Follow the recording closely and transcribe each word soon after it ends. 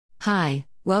Hi,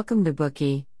 welcome to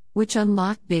Bookie, which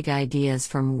unlock big ideas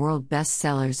from world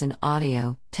bestsellers in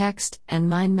audio, text, and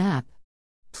mind map.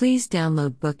 Please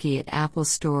download Bookie at Apple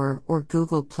Store or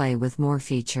Google Play with more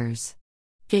features.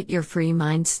 Get your free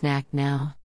mind snack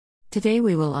now. Today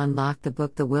we will unlock the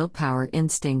book The Willpower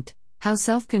Instinct, How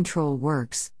Self-Control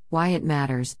Works, Why It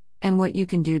Matters, and what you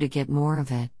can do to get more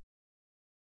of it.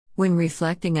 When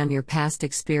reflecting on your past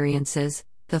experiences,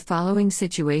 the following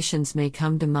situations may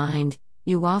come to mind.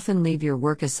 You often leave your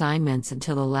work assignments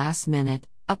until the last minute,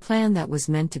 a plan that was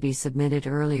meant to be submitted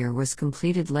earlier was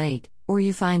completed late, or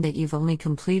you find that you've only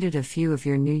completed a few of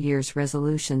your New Year's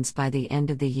resolutions by the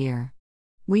end of the year.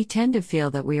 We tend to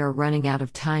feel that we are running out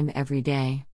of time every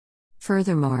day.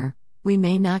 Furthermore, we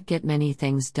may not get many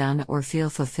things done or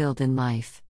feel fulfilled in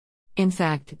life. In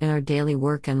fact, in our daily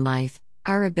work and life,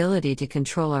 our ability to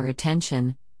control our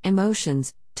attention,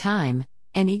 emotions, time,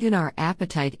 and even our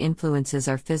appetite influences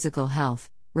our physical health,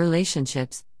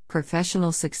 relationships,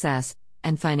 professional success,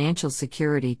 and financial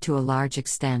security to a large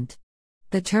extent.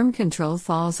 The term control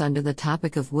falls under the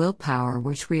topic of willpower,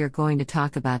 which we are going to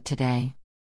talk about today.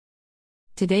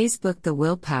 Today's book, The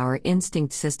Willpower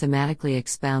Instinct, systematically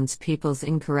expounds people's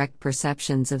incorrect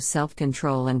perceptions of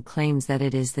self-control and claims that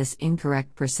it is this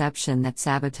incorrect perception that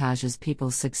sabotages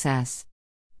people's success.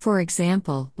 For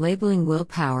example, labeling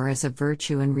willpower as a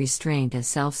virtue and restraint as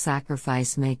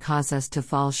self-sacrifice may cause us to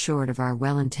fall short of our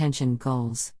well-intentioned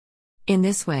goals. In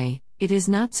this way, it is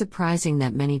not surprising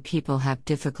that many people have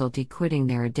difficulty quitting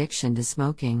their addiction to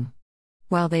smoking.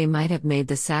 While they might have made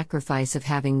the sacrifice of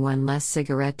having one less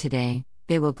cigarette today,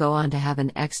 they will go on to have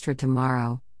an extra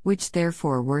tomorrow, which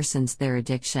therefore worsens their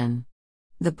addiction.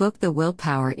 The book The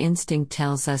Willpower Instinct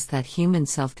tells us that human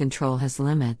self-control has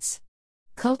limits.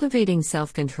 Cultivating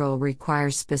self-control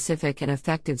requires specific and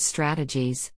effective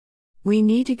strategies. We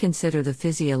need to consider the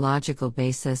physiological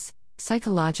basis,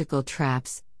 psychological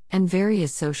traps, and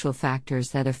various social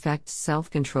factors that affect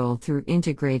self-control through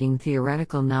integrating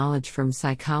theoretical knowledge from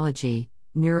psychology,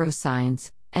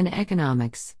 neuroscience, and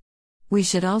economics. We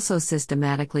should also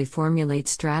systematically formulate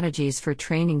strategies for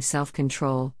training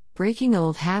self-control, breaking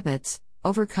old habits,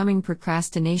 overcoming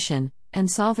procrastination, and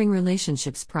solving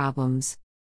relationships problems.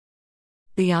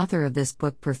 The author of this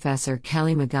book, Professor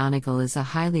Kelly McGonigal, is a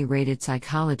highly rated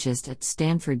psychologist at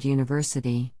Stanford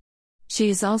University. She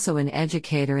is also an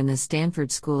educator in the Stanford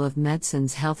School of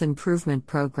Medicine's Health Improvement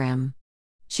Program.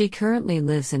 She currently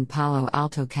lives in Palo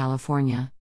Alto,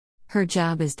 California. Her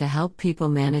job is to help people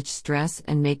manage stress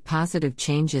and make positive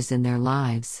changes in their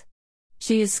lives.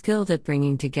 She is skilled at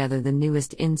bringing together the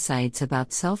newest insights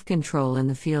about self-control in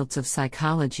the fields of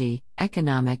psychology,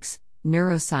 economics,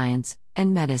 neuroscience,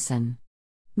 and medicine.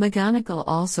 McGonigal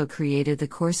also created the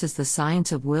courses The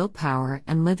Science of Willpower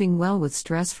and Living Well with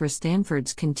Stress for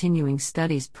Stanford's Continuing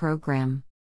Studies program.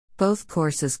 Both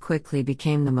courses quickly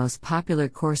became the most popular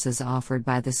courses offered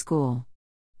by the school.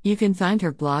 You can find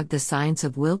her blog The Science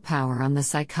of Willpower on the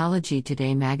Psychology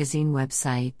Today magazine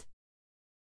website.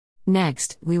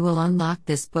 Next, we will unlock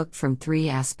this book from 3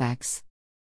 aspects.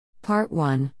 Part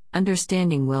 1,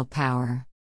 Understanding Willpower.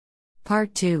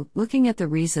 Part 2, Looking at the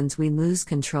reasons we lose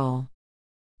control.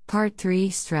 Part 3,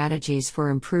 Strategies for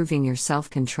improving your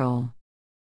self-control.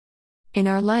 In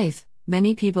our life,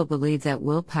 many people believe that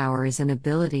willpower is an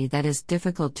ability that is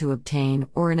difficult to obtain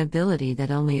or an ability that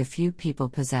only a few people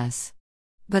possess.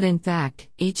 But in fact,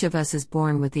 each of us is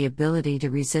born with the ability to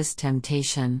resist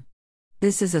temptation.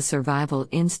 This is a survival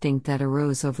instinct that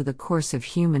arose over the course of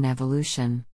human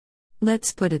evolution.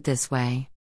 Let's put it this way.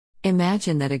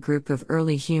 Imagine that a group of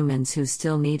early humans who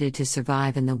still needed to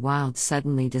survive in the wild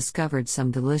suddenly discovered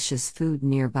some delicious food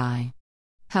nearby.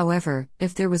 However,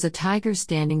 if there was a tiger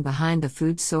standing behind the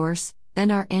food source,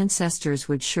 then our ancestors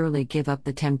would surely give up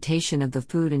the temptation of the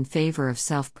food in favor of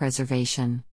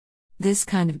self-preservation. This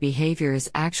kind of behavior is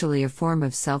actually a form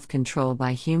of self-control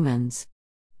by humans.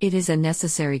 It is a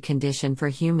necessary condition for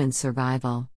human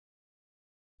survival.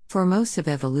 For most of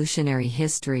evolutionary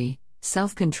history,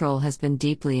 self-control has been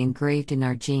deeply engraved in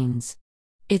our genes.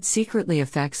 It secretly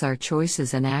affects our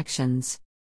choices and actions.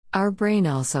 Our brain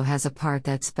also has a part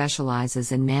that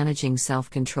specializes in managing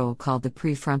self-control called the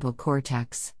prefrontal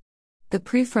cortex. The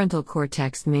prefrontal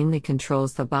cortex mainly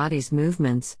controls the body's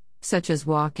movements, such as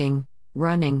walking,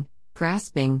 running,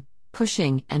 grasping,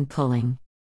 pushing, and pulling.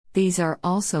 These are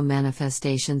also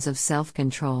manifestations of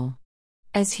self-control.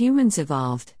 As humans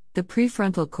evolved, the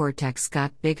prefrontal cortex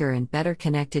got bigger and better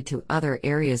connected to other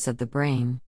areas of the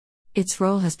brain. Its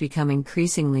role has become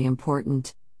increasingly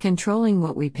important, controlling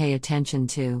what we pay attention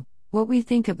to, what we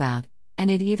think about,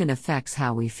 and it even affects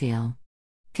how we feel.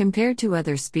 Compared to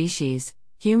other species,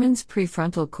 Humans'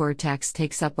 prefrontal cortex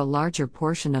takes up a larger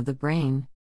portion of the brain.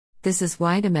 This is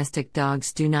why domestic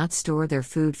dogs do not store their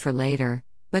food for later,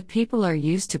 but people are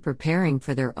used to preparing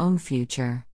for their own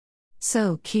future.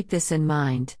 So, keep this in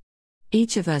mind.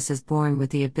 Each of us is born with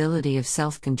the ability of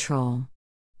self-control.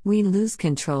 We lose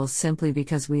control simply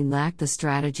because we lack the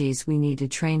strategies we need to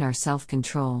train our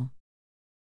self-control.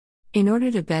 In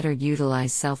order to better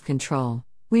utilize self-control,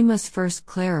 we must first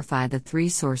clarify the three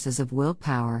sources of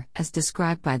willpower, as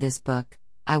described by this book: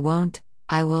 I won't,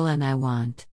 I will, and I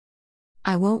want.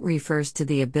 I won't refers to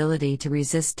the ability to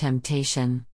resist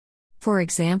temptation. For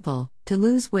example, to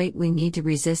lose weight we need to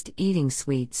resist eating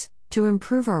sweets. To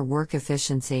improve our work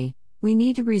efficiency, we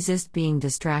need to resist being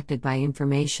distracted by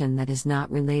information that is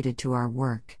not related to our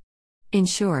work. In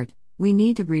short, we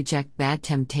need to reject bad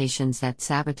temptations that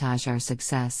sabotage our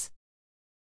success.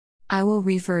 I will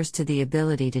refers to the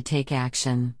ability to take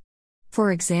action.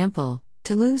 For example,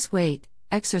 to lose weight,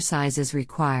 exercise is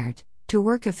required. To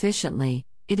work efficiently,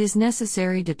 it is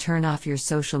necessary to turn off your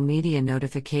social media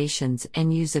notifications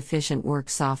and use efficient work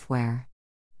software.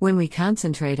 When we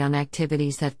concentrate on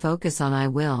activities that focus on I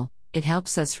will, it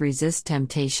helps us resist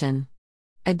temptation.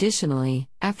 Additionally,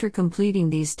 after completing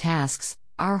these tasks,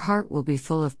 our heart will be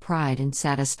full of pride and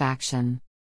satisfaction.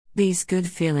 These good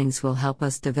feelings will help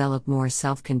us develop more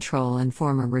self-control and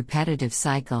form a repetitive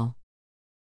cycle.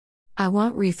 I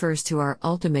want refers to our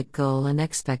ultimate goal and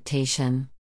expectation.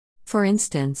 For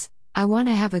instance, I want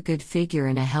to have a good figure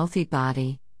and a healthy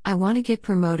body, I want to get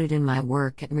promoted in my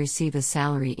work and receive a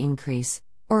salary increase,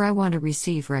 or I want to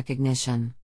receive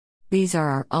recognition. These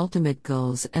are our ultimate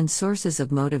goals and sources of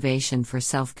motivation for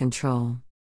self-control.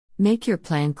 Make your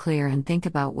plan clear and think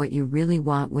about what you really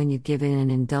want when you give in and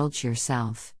indulge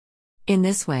yourself. In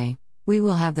this way, we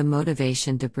will have the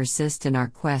motivation to persist in our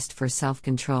quest for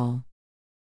self-control.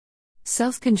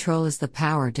 Self-control is the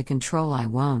power to control I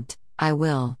won't, I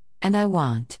will, and I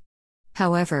want.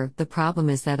 However, the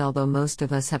problem is that although most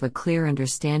of us have a clear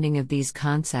understanding of these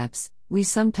concepts, we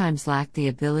sometimes lack the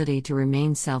ability to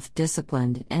remain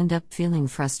self-disciplined and end up feeling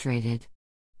frustrated.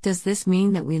 Does this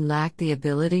mean that we lack the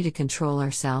ability to control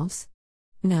ourselves?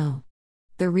 No.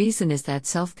 The reason is that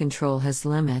self-control has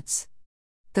limits.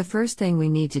 The first thing we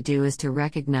need to do is to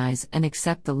recognize and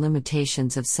accept the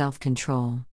limitations of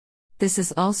self-control. This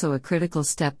is also a critical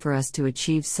step for us to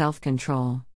achieve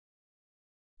self-control.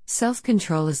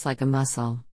 Self-control is like a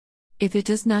muscle. If it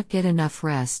does not get enough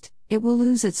rest, it will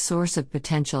lose its source of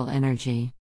potential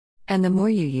energy. And the more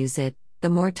you use it, the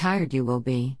more tired you will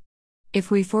be.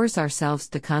 If we force ourselves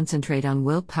to concentrate on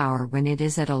willpower when it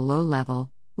is at a low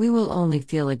level, we will only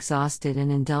feel exhausted and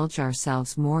indulge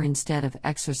ourselves more instead of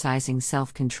exercising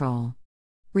self-control.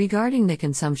 Regarding the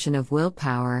consumption of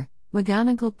willpower,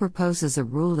 McGonagall proposes a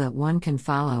rule that one can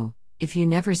follow: if you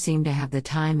never seem to have the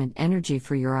time and energy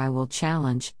for your I will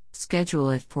challenge, schedule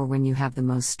it for when you have the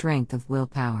most strength of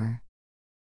willpower.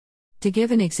 To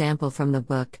give an example from the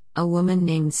book, a woman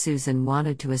named Susan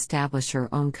wanted to establish her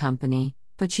own company,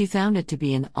 but she found it to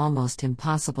be an almost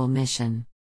impossible mission.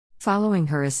 Following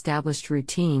her established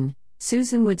routine,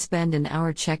 Susan would spend an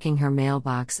hour checking her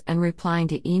mailbox and replying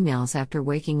to emails after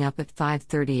waking up at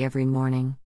 5:30 every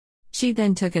morning. She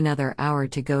then took another hour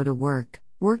to go to work,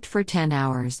 worked for 10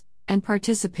 hours, and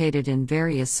participated in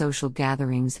various social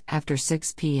gatherings after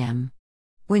 6 p.m.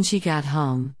 When she got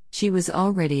home, she was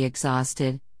already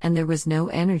exhausted, and there was no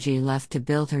energy left to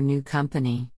build her new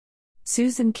company.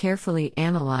 Susan carefully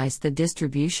analyzed the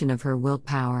distribution of her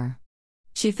willpower.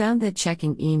 She found that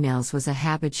checking emails was a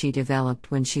habit she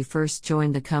developed when she first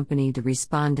joined the company to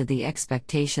respond to the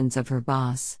expectations of her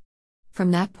boss.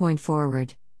 From that point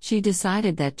forward, she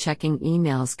decided that checking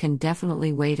emails can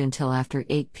definitely wait until after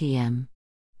 8 p.m.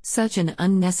 Such an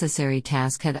unnecessary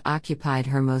task had occupied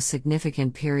her most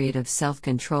significant period of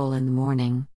self-control in the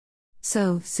morning.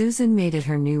 So, Susan made it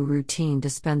her new routine to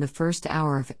spend the first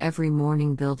hour of every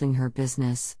morning building her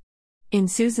business. In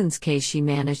Susan's case, she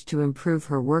managed to improve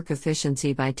her work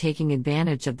efficiency by taking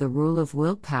advantage of the rule of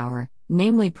willpower,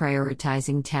 namely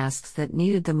prioritizing tasks that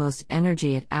needed the most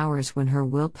energy at hours when her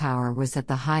willpower was at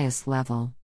the highest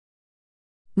level.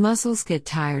 Muscles get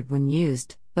tired when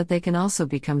used, but they can also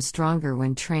become stronger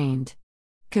when trained.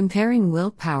 Comparing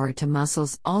willpower to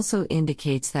muscles also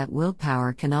indicates that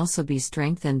willpower can also be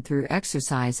strengthened through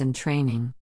exercise and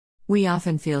training. We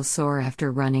often feel sore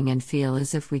after running and feel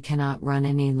as if we cannot run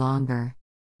any longer.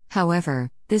 However,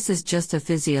 this is just a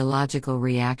physiological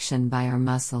reaction by our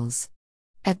muscles.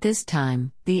 At this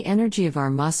time, the energy of our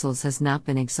muscles has not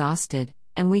been exhausted,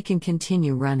 and we can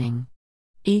continue running.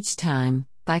 Each time,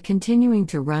 by continuing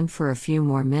to run for a few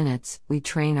more minutes, we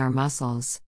train our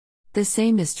muscles. The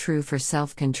same is true for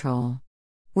self-control.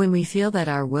 When we feel that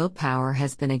our willpower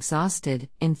has been exhausted,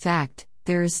 in fact,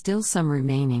 there is still some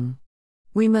remaining.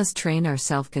 We must train our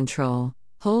self-control,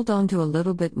 hold on to a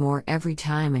little bit more every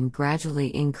time and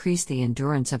gradually increase the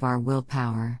endurance of our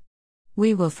willpower.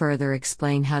 We will further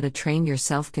explain how to train your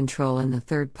self-control in the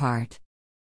third part.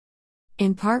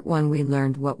 In part 1 we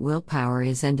learned what willpower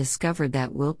is and discovered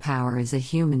that willpower is a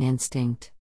human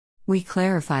instinct. We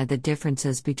clarified the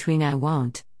differences between I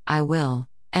won't, I will,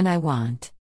 and I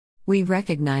want. We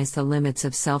recognized the limits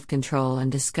of self-control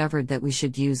and discovered that we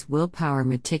should use willpower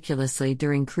meticulously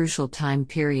during crucial time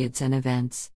periods and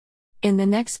events. In the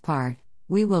next part,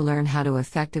 we will learn how to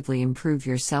effectively improve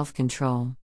your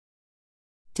self-control.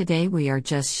 Today we are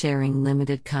just sharing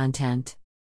limited content.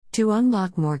 To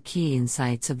unlock more key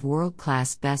insights of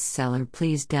world-class bestseller,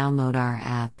 please download our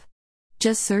app.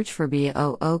 Just search for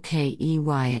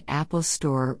BOOKEY at Apple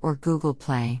Store or Google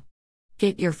Play.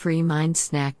 Get your free mind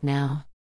snack now.